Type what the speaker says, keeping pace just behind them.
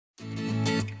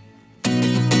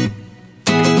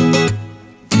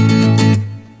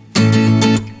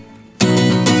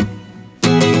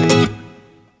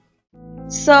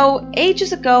So,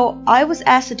 ages ago, I was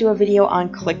asked to do a video on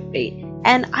clickbait,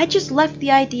 and I just left the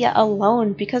idea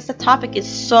alone because the topic is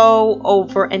so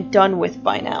over and done with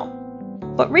by now.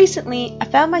 But recently, I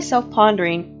found myself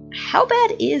pondering, how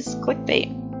bad is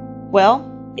clickbait?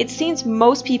 Well, it seems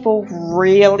most people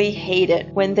really hate it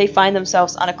when they find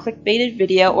themselves on a clickbaited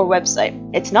video or website.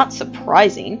 It's not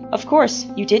surprising. Of course,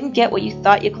 you didn't get what you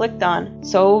thought you clicked on,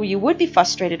 so you would be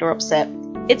frustrated or upset.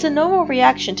 It's a normal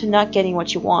reaction to not getting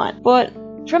what you want, but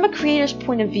from a creator's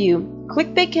point of view,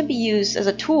 clickbait can be used as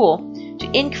a tool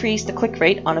to increase the click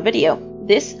rate on a video.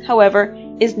 This, however,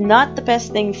 is not the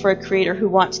best thing for a creator who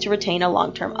wants to retain a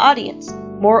long-term audience.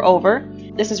 Moreover,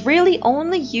 this is really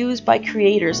only used by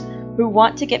creators who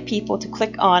want to get people to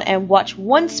click on and watch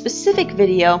one specific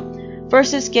video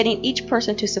versus getting each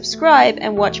person to subscribe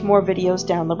and watch more videos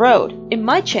down the road. In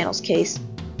my channel's case,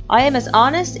 I am as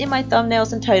honest in my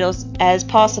thumbnails and titles as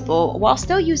possible while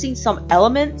still using some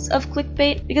elements of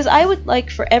clickbait because I would like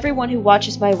for everyone who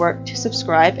watches my work to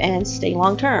subscribe and stay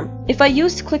long term. If I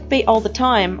used clickbait all the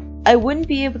time, I wouldn't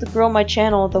be able to grow my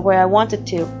channel the way I wanted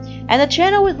to, and the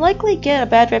channel would likely get a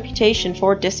bad reputation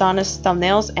for dishonest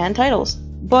thumbnails and titles.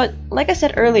 But, like I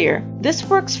said earlier, this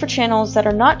works for channels that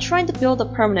are not trying to build a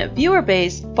permanent viewer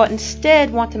base, but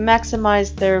instead want to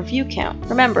maximize their view count.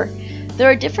 Remember, there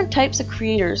are different types of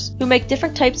creators who make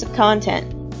different types of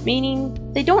content,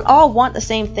 meaning they don't all want the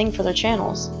same thing for their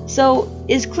channels. So,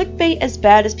 is clickbait as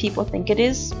bad as people think it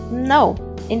is? No.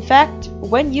 In fact,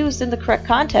 when used in the correct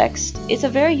context, it's a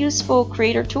very useful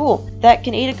creator tool that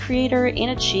can aid a creator in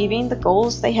achieving the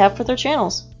goals they have for their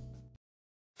channels.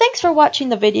 Thanks for watching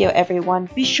the video, everyone.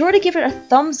 Be sure to give it a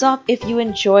thumbs up if you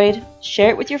enjoyed,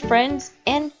 share it with your friends,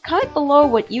 and comment below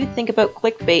what you think about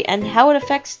clickbait and how it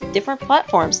affects different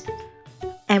platforms.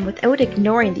 And without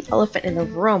ignoring the elephant in the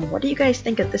room, what do you guys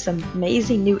think of this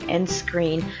amazing new end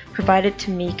screen provided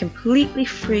to me completely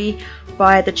free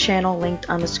by the channel linked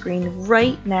on the screen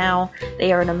right now?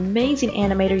 They are an amazing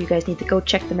animator. You guys need to go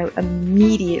check them out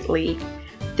immediately.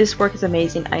 This work is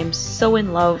amazing. I am so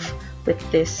in love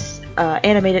with this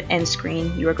animated end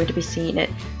screen. You are going to be seeing it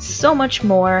so much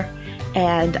more,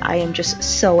 and I am just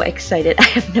so excited. I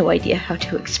have no idea how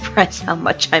to express how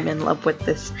much I'm in love with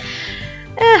this.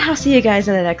 I'll see you guys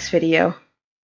in the next video.